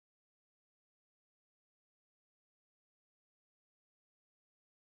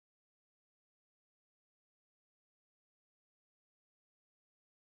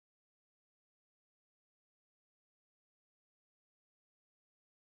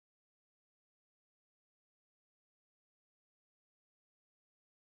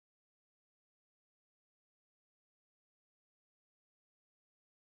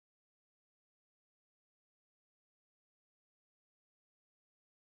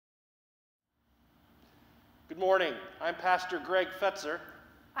morning. I'm Pastor Greg Fetzer.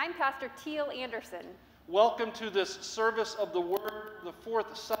 I'm Pastor Teal Anderson. Welcome to this service of the Word, the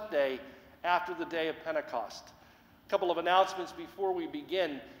fourth Sunday after the day of Pentecost. A couple of announcements before we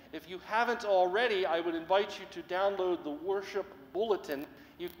begin. If you haven't already, I would invite you to download the worship bulletin.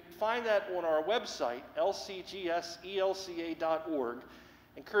 You can find that on our website, lcgselca.org.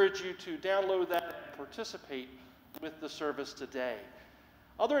 Encourage you to download that and participate with the service today.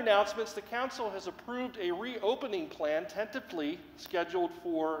 Other announcements: the council has approved a reopening plan tentatively scheduled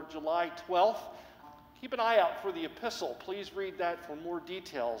for July 12th. Keep an eye out for the epistle. Please read that for more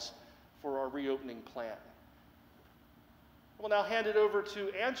details for our reopening plan. We'll now hand it over to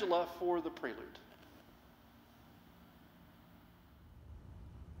Angela for the prelude.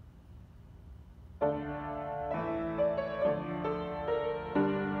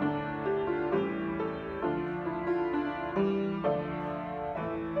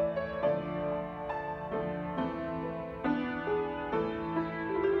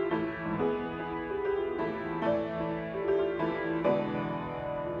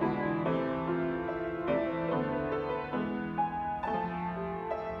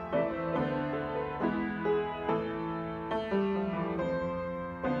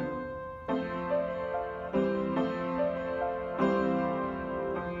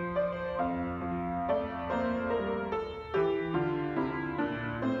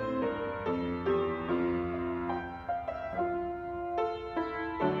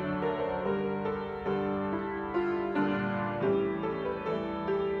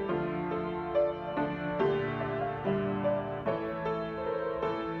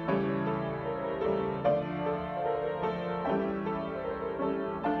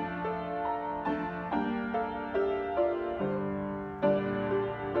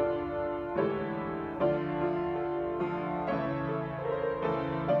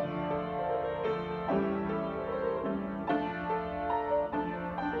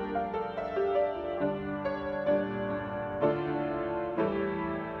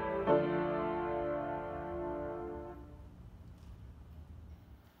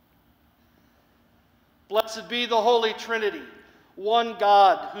 Blessed be the Holy Trinity, one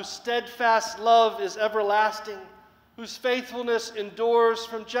God, whose steadfast love is everlasting, whose faithfulness endures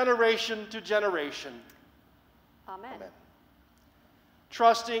from generation to generation. Amen. Amen.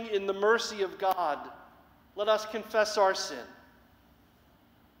 Trusting in the mercy of God, let us confess our sin.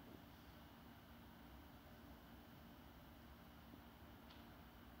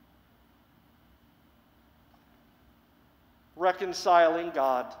 Reconciling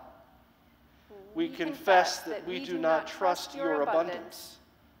God, we confess that we do not trust your abundance,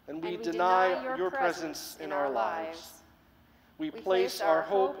 and we deny your presence in our lives. We place our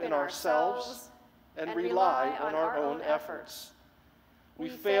hope in ourselves and rely on our own efforts. We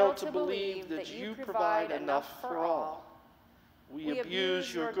fail to believe that you provide enough for all. We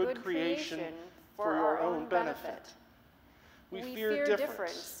abuse your good creation for our own benefit. We fear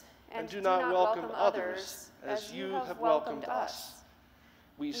difference and do not welcome others as you have welcomed us.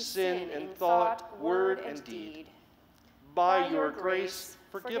 We sin in thought, word, and deed. By your grace,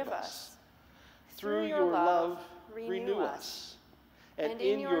 forgive us. Through your love, renew us. And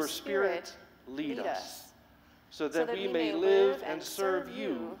in your Spirit, lead us, so that we may live and serve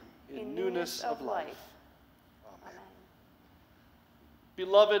you in newness of life. Amen.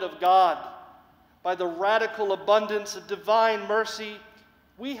 Beloved of God, by the radical abundance of divine mercy,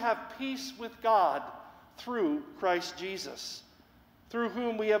 we have peace with God through Christ Jesus, through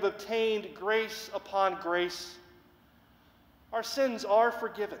whom we have obtained grace upon grace. Our sins are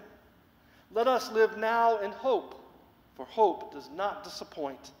forgiven. Let us live now in hope, for hope does not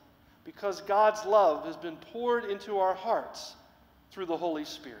disappoint, because God's love has been poured into our hearts through the Holy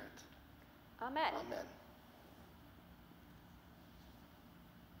Spirit. Amen. Amen.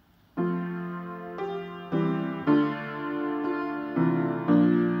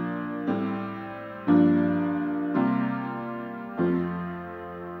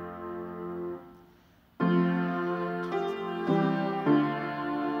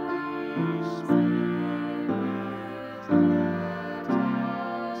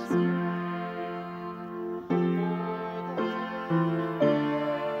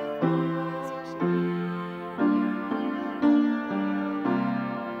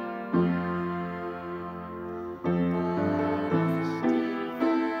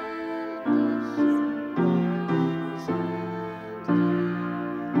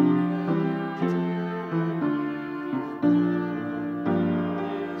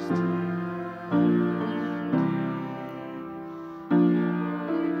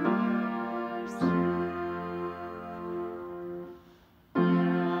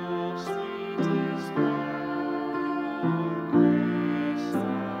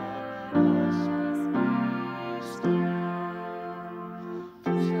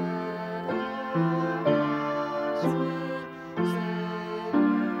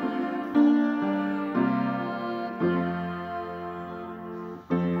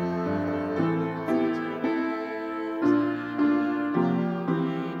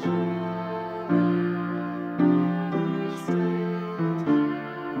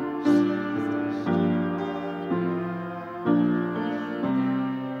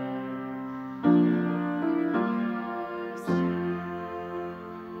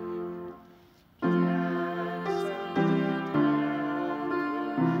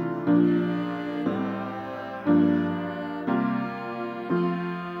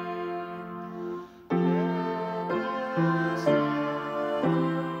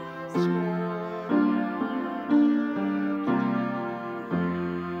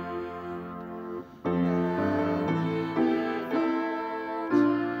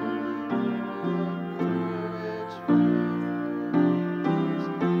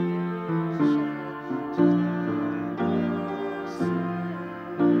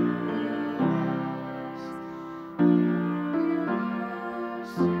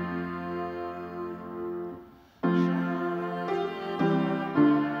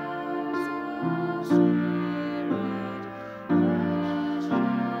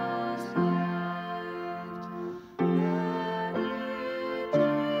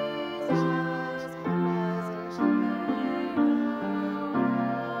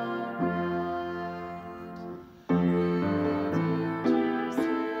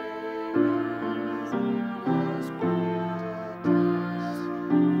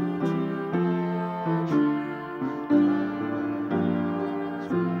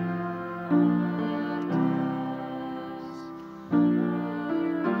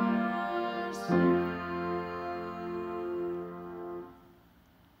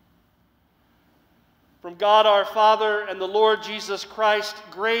 God our Father and the Lord Jesus Christ,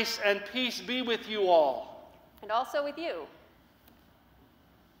 grace and peace be with you all. And also with you.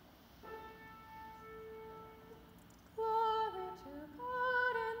 Glory to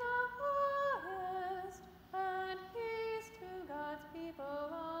God in the highest, and peace to God's people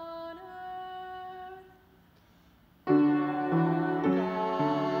on earth.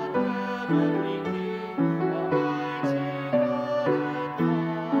 God, heavenly King, almighty God and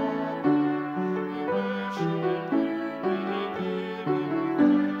Father, we worship you, we give you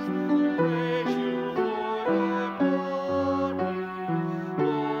thanks, we praise you for your glory.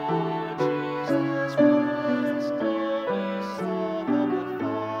 Lord Jesus Christ, only Son of the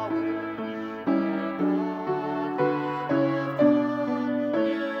Father, our God, Lamb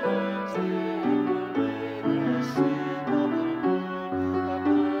of God, you take away the sin of the world. Have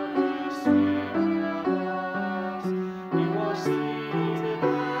mercy on us. You are seated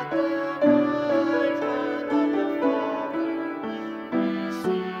at the right hand of the Father.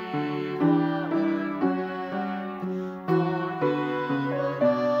 Receive our prayer. For you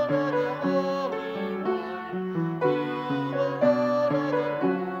alone are the Holy One. You alone are the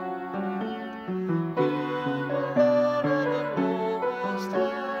Lord. You alone are the Most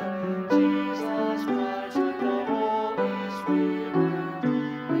High. Jesus Christ with the Holy Spirit.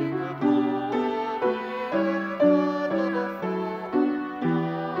 In the glory of God the Father.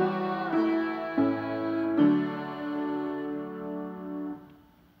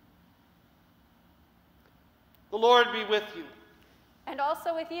 The Lord be with you. And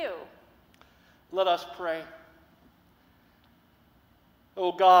also with you. Let us pray.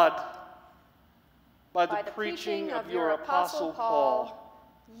 O God, by the preaching of your Apostle Paul,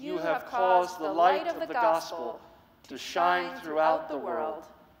 you have caused the light of the gospel to shine throughout the world.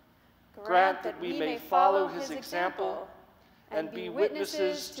 Grant that we may follow his example and be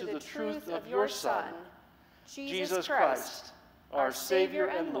witnesses to the truth of your Son, Jesus Christ, our Savior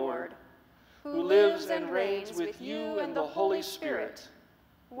and Lord, who lives and reigns with you and the Holy Spirit,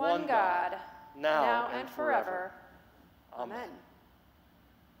 one God, now and forever. Amen.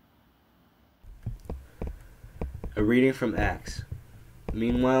 A reading from Acts.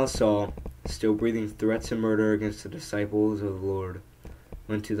 Meanwhile Saul, still breathing threats and murder against the disciples of the Lord,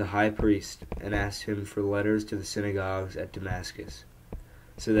 went to the high priest and asked him for letters to the synagogues at Damascus,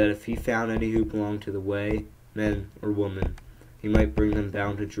 so that if he found any who belonged to the way, men or women, he might bring them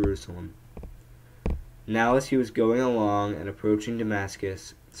bound to Jerusalem. Now as he was going along and approaching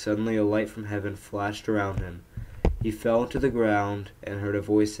Damascus, suddenly a light from heaven flashed around him. He fell to the ground and heard a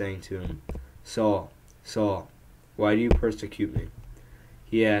voice saying to him, Saul, Saul, why do you persecute me?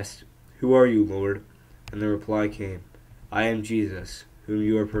 He asked, Who are you, Lord? And the reply came, I am Jesus, whom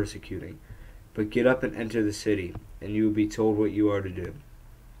you are persecuting. But get up and enter the city, and you will be told what you are to do.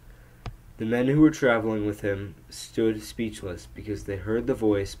 The men who were traveling with him stood speechless, because they heard the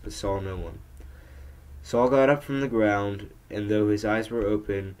voice but saw no one. Saul got up from the ground, and though his eyes were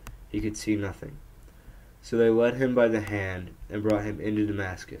open, he could see nothing. So they led him by the hand and brought him into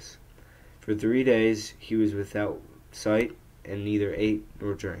Damascus. For 3 days he was without sight, and neither ate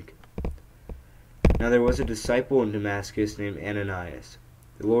nor drank. Now there was a disciple in Damascus named Ananias.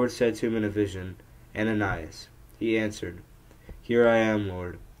 The Lord said to him in a vision, Ananias. He answered, Here I am,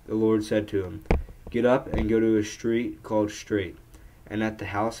 Lord. The Lord said to him, Get up and go to a street called Straight, and at the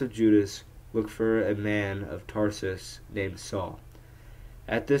house of Judas look for a man of Tarsus named Saul.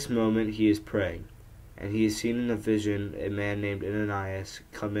 At this moment he is praying, and he has seen in a vision a man named Ananias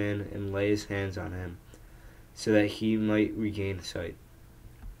come in and lay his hands on him, so that he might regain sight.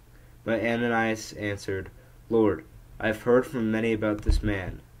 But Ananias answered, Lord, I have heard from many about this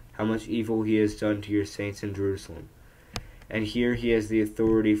man, how much evil he has done to your saints in Jerusalem. And here he has the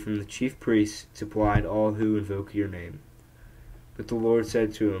authority from the chief priests to blind all who invoke your name. But the Lord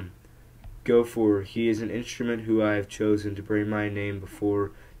said to him, Go, for he is an instrument who I have chosen to bring my name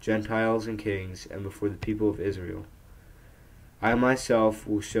before Gentiles and kings and before the people of Israel. I myself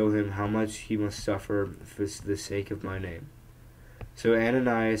will show him how much he must suffer for the sake of my name. So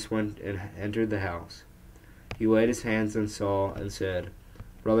Ananias went and entered the house. He laid his hands on Saul and said,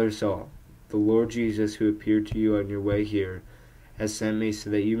 Brother Saul, the Lord Jesus, who appeared to you on your way here, has sent me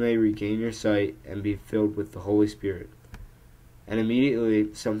so that you may regain your sight and be filled with the Holy Spirit. And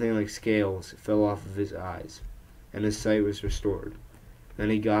immediately something like scales fell off of his eyes, and his sight was restored. Then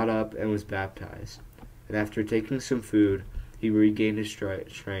he got up and was baptized. And after taking some food, he regained his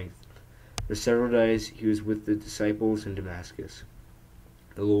strength. For several days he was with the disciples in Damascus.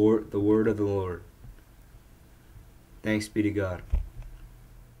 The word of the Lord. Thanks be to God.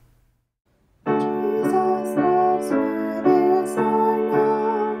 Jesus loves you, this I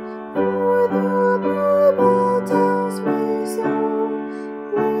know, for the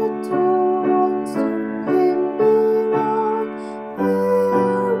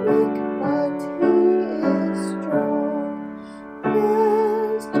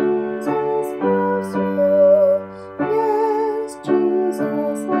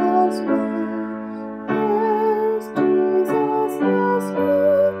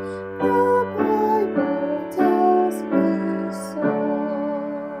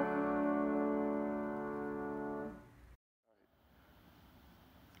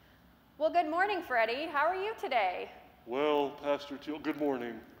Freddie. How are you today? Well, Pastor Teal, good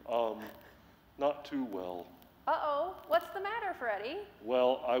morning. Not too well. Uh-oh. What's the matter, Freddie?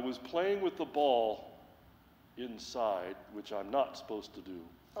 Well, I was playing with the ball inside, which I'm not supposed to do.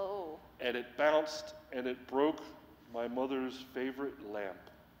 Oh. And it bounced and it broke my mother's favorite lamp.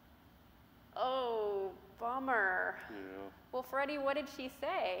 Oh, bummer. Yeah. Well, Freddie, what did she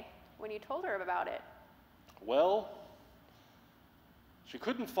say when you told her about it? Well, she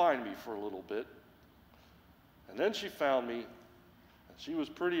couldn't find me for a little bit. And then she found me, and she was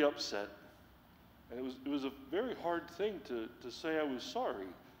pretty upset. And it was a very hard thing to say I was sorry.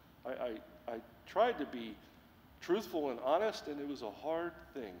 I tried to be truthful and honest, and it was a hard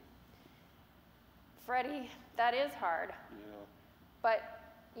thing. Freddie, that is hard. Yeah. But,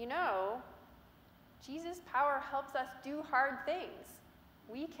 you know, Jesus' power helps us do hard things.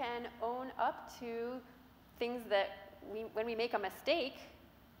 We can own up to things that when we make a mistake,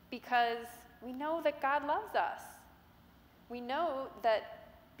 because we know that God loves us. We know that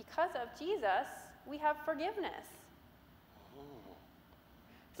because of Jesus, we have forgiveness. Oh.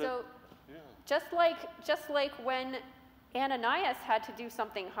 So, Yeah. just like when Ananias had to do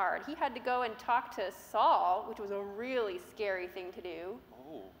something hard, he had to go and talk to Saul, which was a really scary thing to do.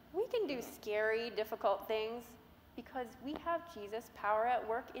 Oh. We can do scary, difficult things because we have Jesus' power at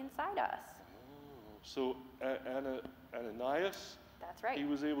work inside us. Oh. So Ananias, That's right. he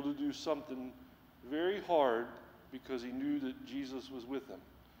was able to do something very hard because he knew that Jesus was with him.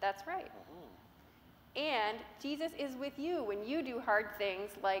 That's right. Oh. And Jesus is with you when you do hard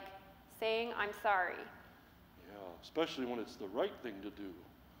things like saying, I'm sorry. Yeah, especially when it's the right thing to do.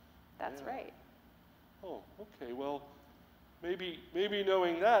 That's Yeah. right. Oh, okay. Well, maybe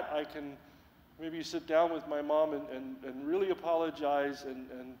knowing that, I can maybe sit down with my mom and really apologize,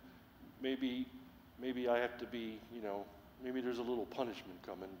 and maybe I have to be, maybe there's a little punishment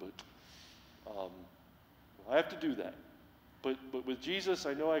coming, but I have to do that. But with Jesus,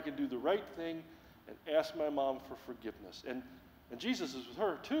 I know I can do the right thing and ask my mom for forgiveness. And Jesus is with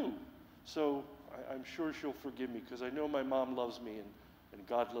her too. So I'm sure she'll forgive me because I know my mom loves me and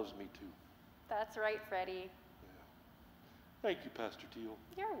God loves me too. That's right, Freddie. Yeah. Thank you, Pastor Teal.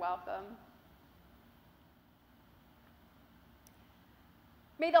 You're welcome.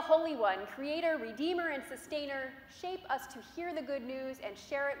 May the Holy One, Creator, Redeemer, and Sustainer, shape us to hear the good news and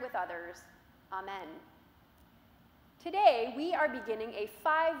share it with others. Amen. Today, we are beginning a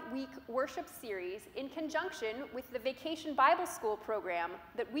 5-week worship series in conjunction with the Vacation Bible School program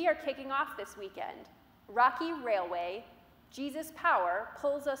that we are kicking off this weekend. Rocky Railway, Jesus' Power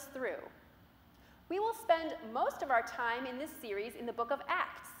Pulls Us Through. We will spend most of our time in this series in the book of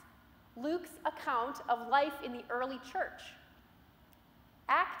Acts, Luke's account of life in the early church.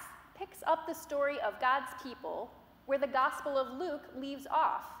 Acts picks up the story of God's people where the Gospel of Luke leaves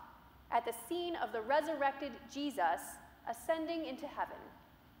off, at the scene of the resurrected Jesus ascending into heaven.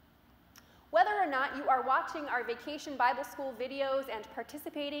 Whether or not you are watching our Vacation Bible School videos and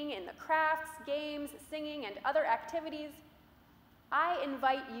participating in the crafts, games, singing, and other activities, I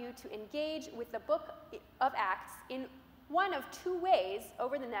invite you to engage with the book of Acts in one of 2 ways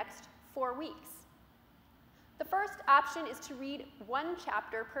over the next 4 weeks. The first option is to read 1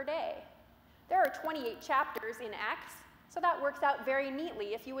 chapter per day. There are 28 chapters in Acts, so that works out very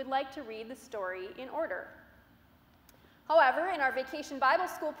neatly if you would like to read the story in order. However, in our Vacation Bible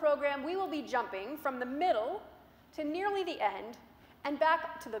School program, we will be jumping from the middle to nearly the end and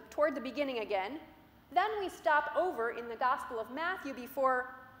back to toward the beginning again. Then we stop over in the Gospel of Matthew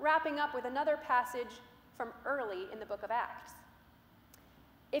before wrapping up with another passage from early in the book of Acts.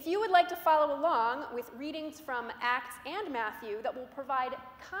 If you would like to follow along with readings from Acts and Matthew that will provide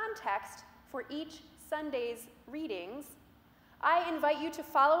context for each Sunday's readings, I invite you to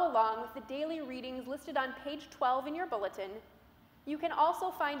follow along with the daily readings listed on page 12 in your bulletin. You can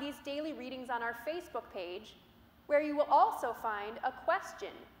also find these daily readings on our Facebook page, where you will also find a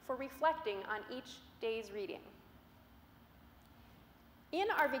question for reflecting on each day's reading.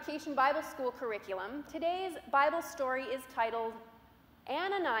 In our Vacation Bible School curriculum, today's Bible story is titled,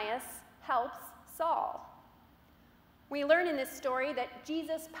 Ananias Helps Saul. We learn in this story that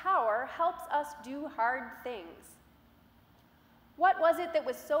Jesus' power helps us do hard things. What was it that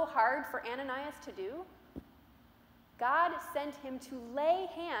was so hard for Ananias to do? God sent him to lay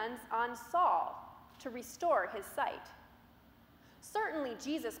hands on Saul to restore his sight. Certainly,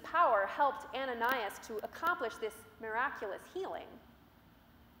 Jesus' power helped Ananias to accomplish this miraculous healing.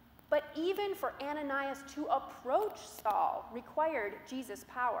 But even for Ananias to approach Saul required Jesus'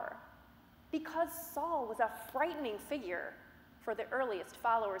 power, because Saul was a frightening figure for the earliest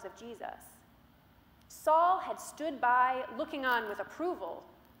followers of Jesus. Saul had stood by looking on with approval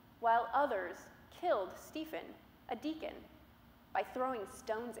while others killed Stephen, a deacon, by throwing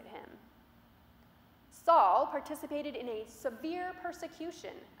stones at him. Saul participated in a severe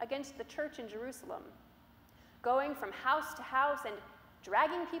persecution against the church in Jerusalem, going from house to house and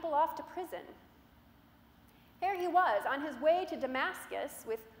dragging people off to prison. Here he was on his way to Damascus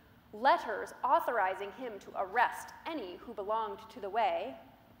with letters authorizing him to arrest any who belonged to the way,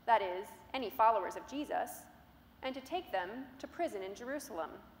 that is, any followers of Jesus, and to take them to prison in Jerusalem.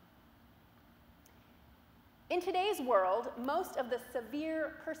 In today's world, most of the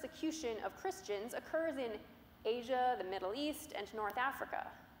severe persecution of Christians occurs in Asia, the Middle East, and North Africa.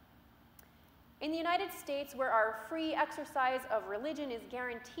 In the United States, where our free exercise of religion is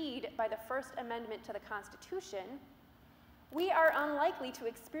guaranteed by the First Amendment to the Constitution, we are unlikely to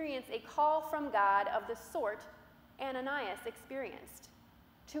experience a call from God of the sort Ananias experienced,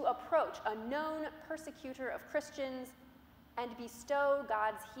 to approach a known persecutor of Christians and bestow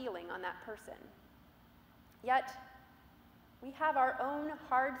God's healing on that person. Yet, we have our own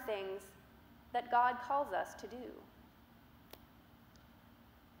hard things that God calls us to do.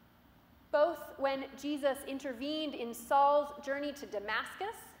 Both when Jesus intervened in Saul's journey to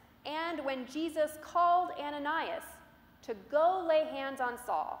Damascus and when Jesus called Ananias to go lay hands on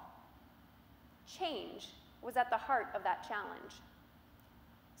Saul, change was at the heart of that challenge.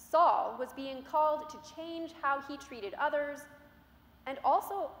 Saul was being called to change how he treated others and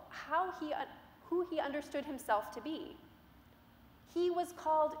also who he understood himself to be. He was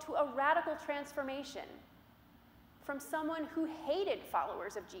called to a radical transformation from someone who hated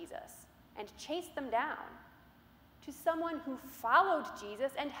followers of Jesus and chased them down to someone who followed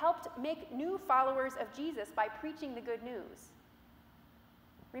Jesus and helped make new followers of Jesus by preaching the good news.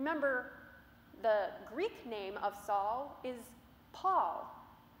 Remember, the Greek name of Saul is Paul,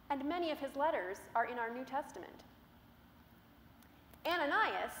 and many of his letters are in our New Testament.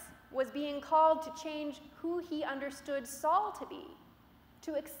 Ananias was being called to change who he understood Saul to be,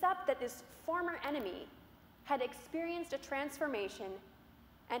 to accept that this former enemy had experienced a transformation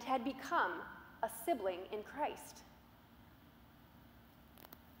and had become a sibling in Christ.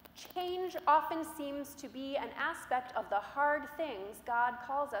 Change often seems to be an aspect of the hard things God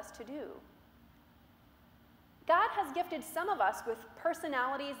calls us to do. God has gifted some of us with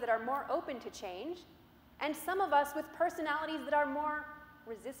personalities that are more open to change, and some of us with personalities that are more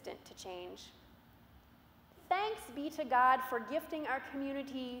resistant to change. Thanks be to God for gifting our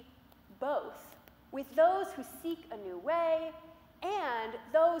community both, with those who seek a new way and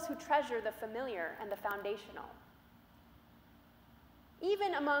those who treasure the familiar and the foundational.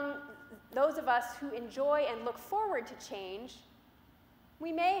 Even among those of us who enjoy and look forward to change,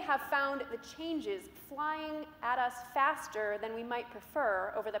 we may have found the changes flying at us faster than we might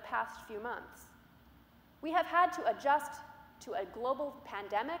prefer over the past few months. We have had to adjust to a global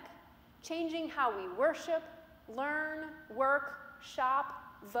pandemic, changing how we worship, learn, work,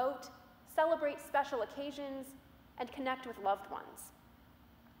 shop, vote, celebrate special occasions, and connect with loved ones.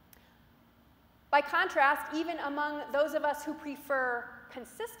 By contrast, even among those of us who prefer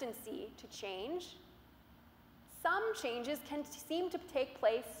consistency to change, some changes can seem to take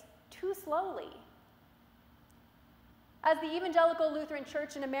place too slowly. As the Evangelical Lutheran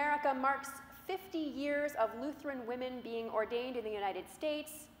Church in America marks 50 years of Lutheran women being ordained in the United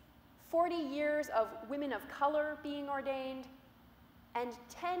States, 40 years of women of color being ordained, and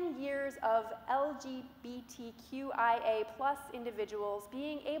 10 years of LGBTQIA+ individuals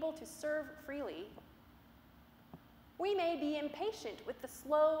being able to serve freely, we may be impatient with the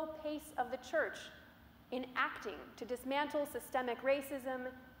slow pace of the church in acting to dismantle systemic racism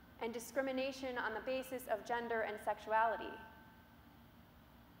and discrimination on the basis of gender and sexuality.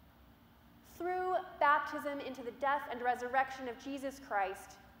 Through baptism into the death and resurrection of Jesus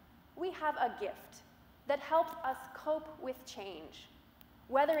Christ, we have a gift that helps us cope with change,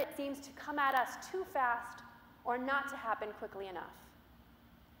 whether it seems to come at us too fast or not to happen quickly enough.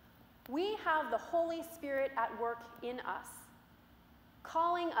 We have the Holy Spirit at work in us,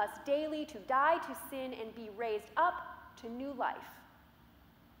 calling us daily to die to sin and be raised up to new life.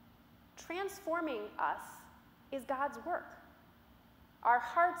 Transforming us is God's work. Our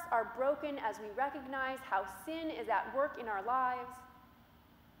hearts are broken as we recognize how sin is at work in our lives,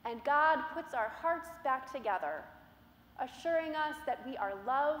 and God puts our hearts back together, assuring us that we are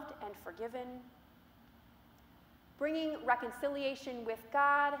loved and forgiven, bringing reconciliation with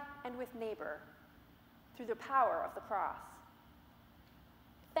God and with neighbor through the power of the cross.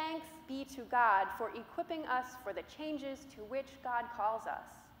 Thanks be to God for equipping us for the changes to which God calls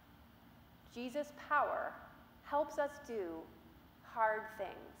us. Jesus' power helps us do hard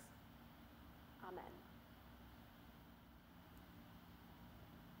things. Amen.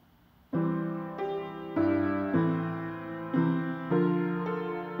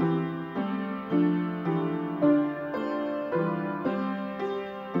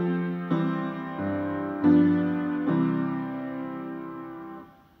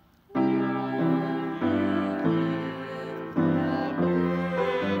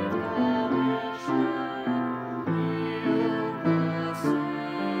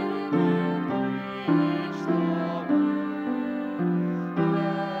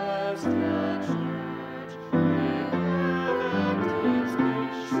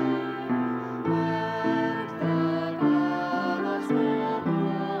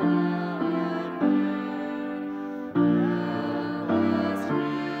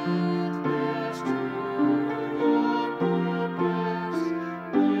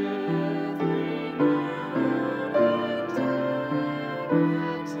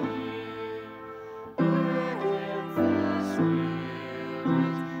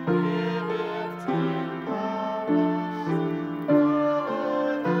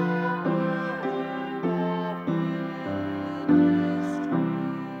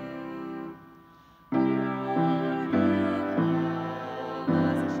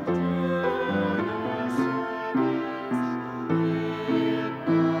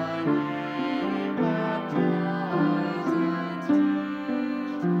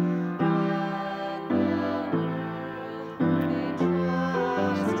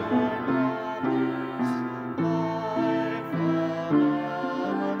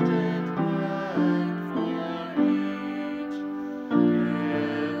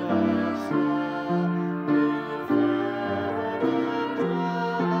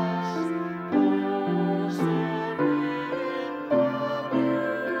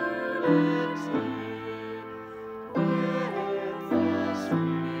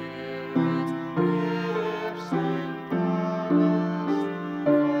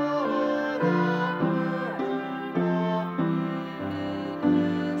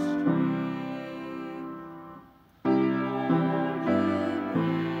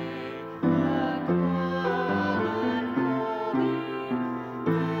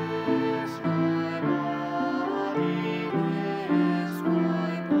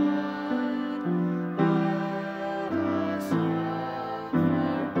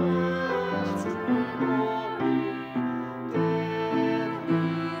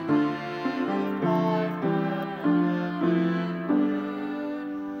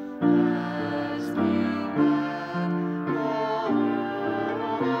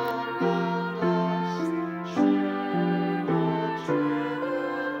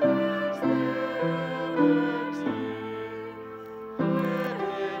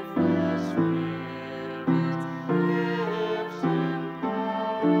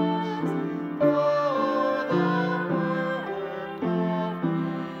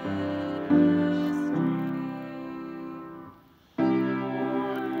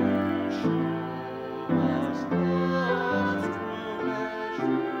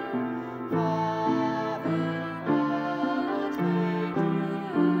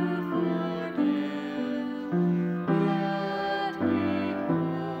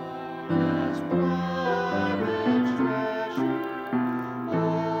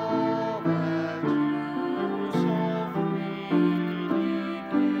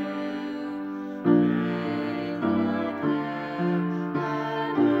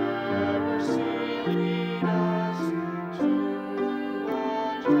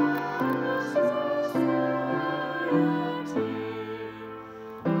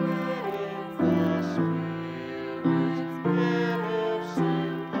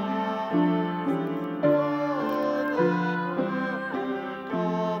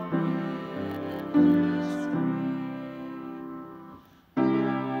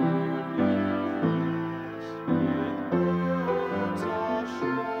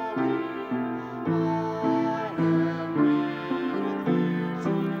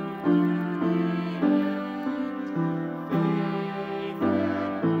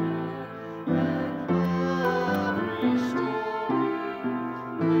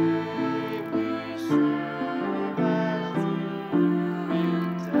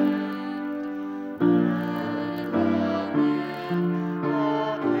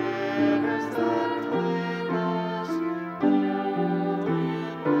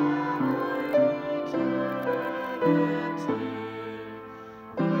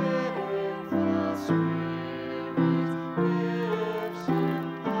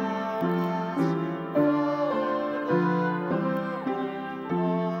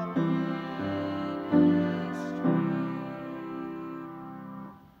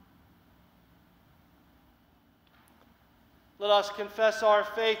 let us confess our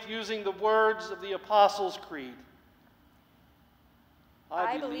faith using the words of the Apostles' Creed.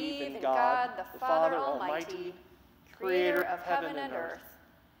 I believe in God, the Father Almighty, creator of heaven and earth.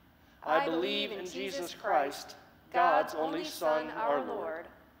 I believe in Jesus Christ, God's only Son, our Lord,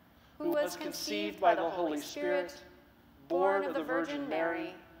 who was conceived by the Holy Spirit, born of the Virgin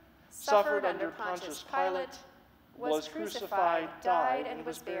Mary, suffered under Pontius Pilate, was crucified, died, and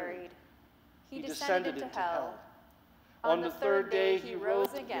was buried. He descended into hell. On the third day he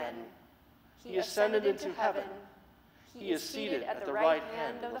rose again. He ascended into heaven. He is seated at the right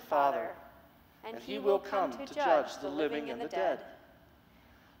hand of the Father, and he will come to judge the living and the dead.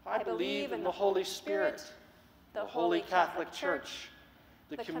 I believe in the Holy Spirit, the Holy Catholic Church,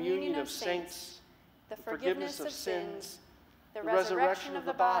 the communion of saints, the forgiveness of sins, the resurrection of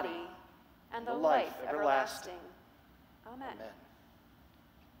the body, and the life everlasting. Amen.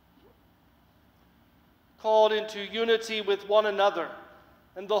 Called into unity with one another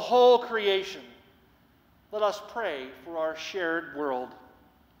and the whole creation, let us pray for our shared world.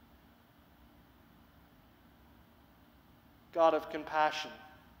 God of compassion,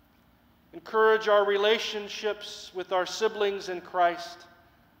 encourage our relationships with our siblings in Christ.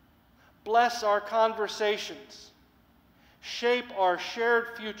 Bless our conversations, shape our shared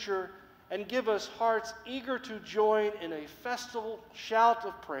future, and give us hearts eager to join in a festival shout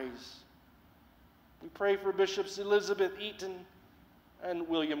of praise. We pray for Bishops Elizabeth Eaton and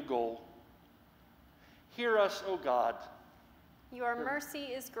William Gohl. Hear us, O God. Your mercy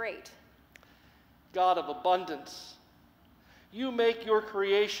is great. God of abundance, you make your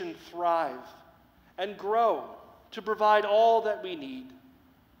creation thrive and grow to provide all that we need.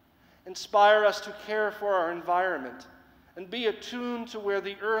 Inspire us to care for our environment and be attuned to where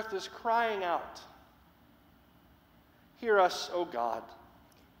the earth is crying out. Hear us, O God.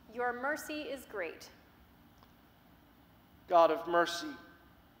 Your mercy is great. God of mercy,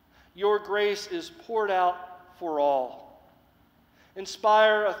 your grace is poured out for all.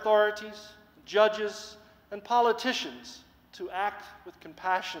 Inspire authorities, judges, and politicians to act with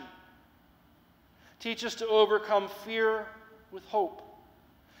compassion. Teach us to overcome fear with hope,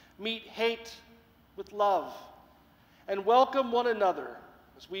 meet hate with love, and welcome one another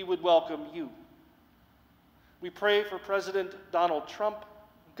as we would welcome you. We pray for President Donald Trump,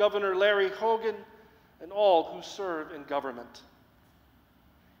 Governor Larry Hogan, and all who serve in government.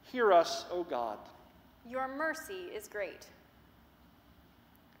 Hear us, O God. Your mercy is great.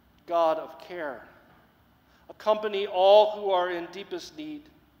 God of care, accompany all who are in deepest need.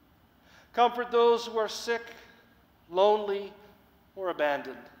 Comfort those who are sick, lonely, or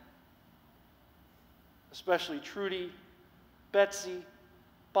abandoned. Especially Trudy, Betsy,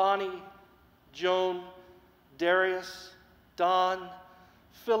 Bonnie, Joan, Darius, Don,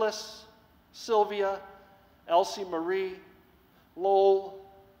 Phyllis, Sylvia, Elsie Marie, Lowell,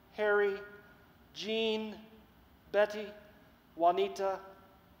 Harry, Jean, Betty, Juanita,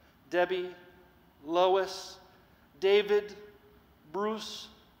 Debbie, Lois, David, Bruce,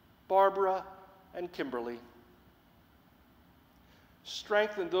 Barbara, and Kimberly.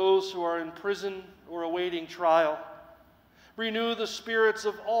 Strengthen those who are in prison or awaiting trial. Renew the spirits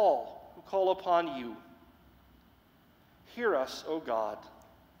of all who call upon you. Hear us, O God.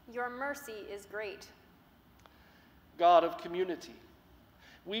 Your mercy is great. God of community,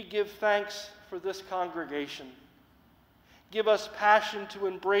 we give thanks for this congregation. Give us passion to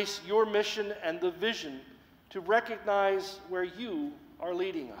embrace your mission and the vision to recognize where you are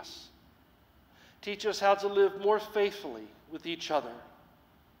leading us. Teach us how to live more faithfully with each other.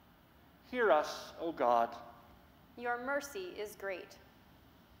 Hear us, O God. Your mercy is great.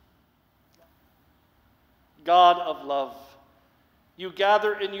 God of love, you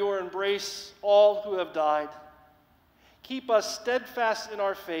gather in your embrace all who have died. Keep us steadfast in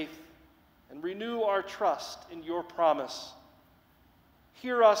our faith and renew our trust in your promise.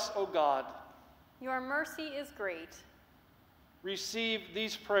 Hear us, O God. Your mercy is great. Receive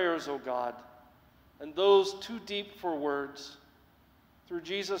these prayers, O God, and those too deep for words, through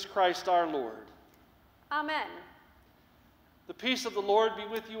Jesus Christ our Lord. Amen. The peace of the Lord be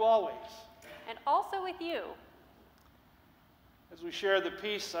with you always. And also with you. As we share the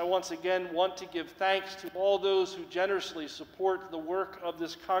peace, I once again want to give thanks to all those who generously support the work of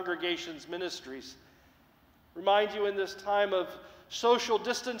this congregation's ministries. Remind you in this time of social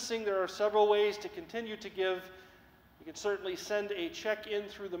distancing, there are several ways to continue to give. You can certainly send a check in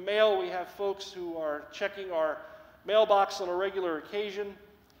through the mail. We have folks who are checking our mailbox on a regular occasion.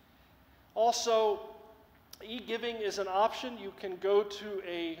 Also, e-giving is an option. You can go to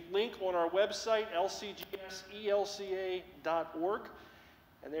a link on our website, lcgselca.org,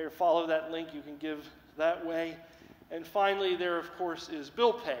 and there follow that link. You can give that way. And finally, there, of course, is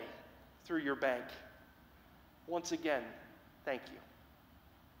bill pay through your bank. Once again, thank you.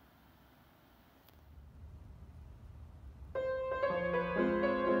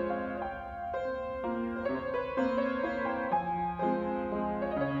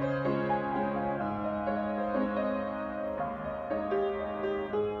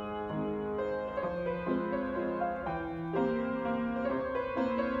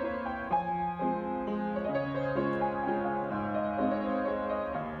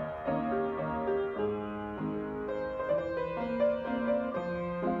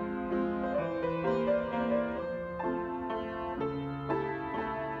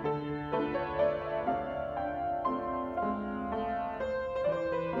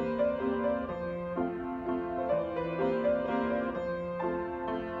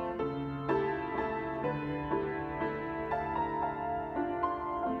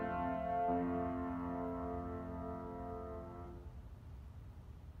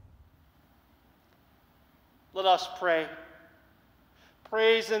 Let us pray.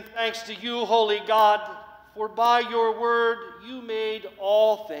 Praise and thanks to you, holy God, for by your word you made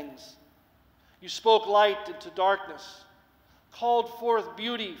all things. You spoke light into darkness, called forth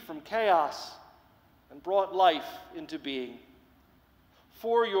beauty from chaos, and brought life into being.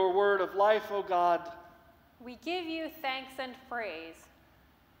 For your word of life, O God, we give you thanks and praise.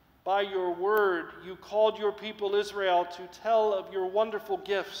 By your word you called your people Israel to tell of your wonderful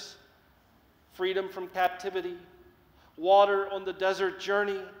gifts: freedom from captivity, water on the desert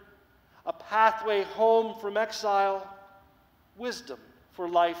journey, a pathway home from exile, wisdom for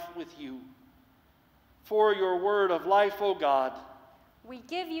life with you. For your word of life, O God, we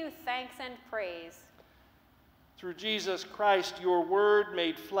give you thanks and praise. Through Jesus Christ, your word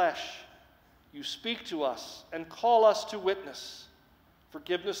made flesh, you speak to us and call us to witness: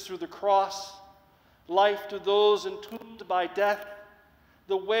 forgiveness through the cross, life to those entombed by death,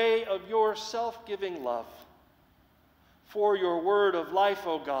 the way of your self-giving love. For your word of life,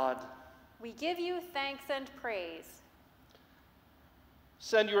 O God, we give you thanks and praise.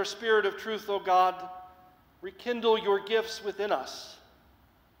 Send your spirit of truth, O God, rekindle your gifts within us,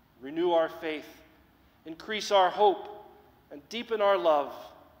 renew our faith, increase our hope, and deepen our love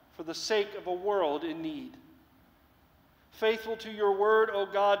for the sake of a world in need. Faithful to your word, O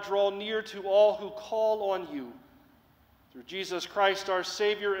God, draw near to all who call on you. Through Jesus Christ, our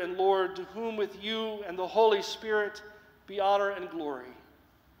Savior and Lord, to whom with you and the Holy Spirit be honor and glory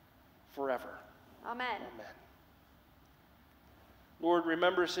forever. Amen. Amen. Lord,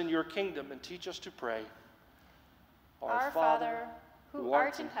 remember us in your kingdom and teach us to pray. Our Father, who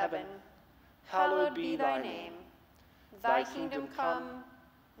art in heaven, hallowed be thy name. Thy kingdom come,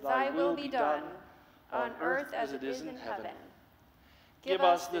 thy will be done, on earth as it is in heaven. Give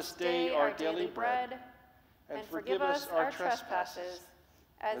us this day our daily bread, and forgive us our trespasses,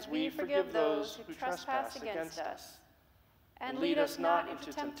 as we forgive those who trespass against us. And lead us not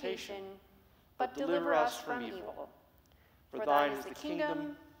into temptation, but deliver us from evil. For thine is the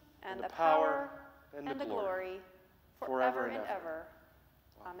kingdom, and the power, and the glory, forever and ever.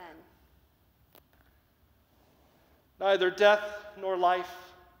 Amen. Neither death nor life,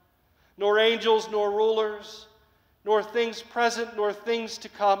 nor angels nor rulers, nor things present nor things to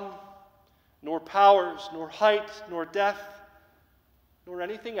come, nor powers, nor height, nor depth, nor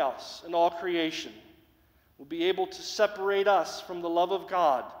anything else in all creation will be able to separate us from the love of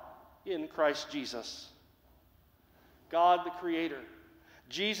God in Christ Jesus. God the Creator,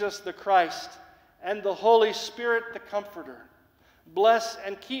 Jesus the Christ, and the Holy Spirit the Comforter, bless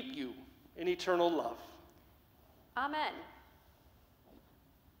and keep you in eternal love. Amen.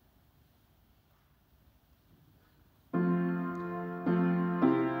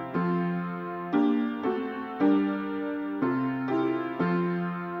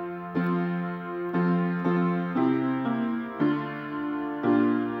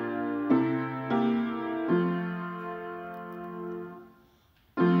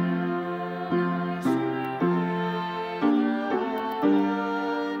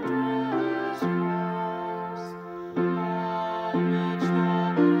 Wondrous cross,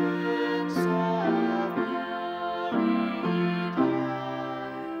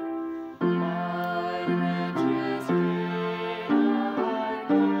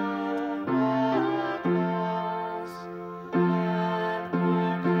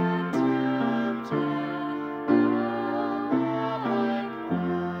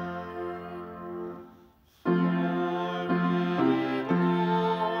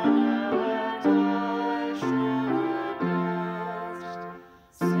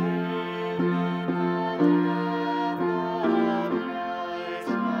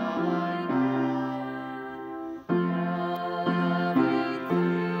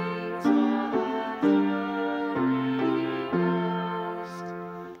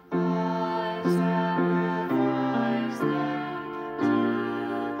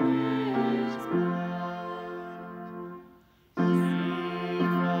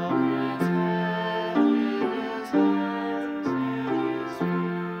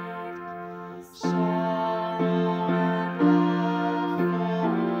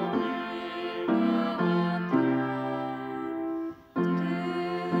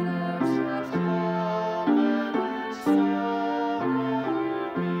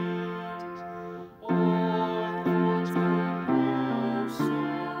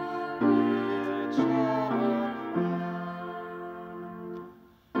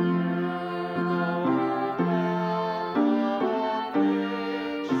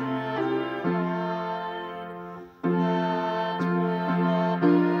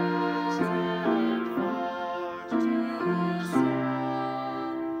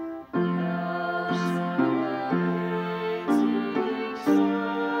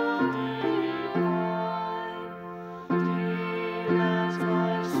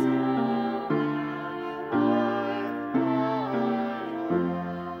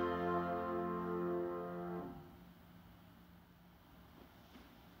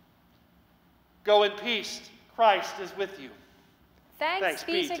 Go in peace. Christ is with you. Thanks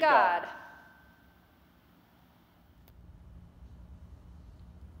be to God.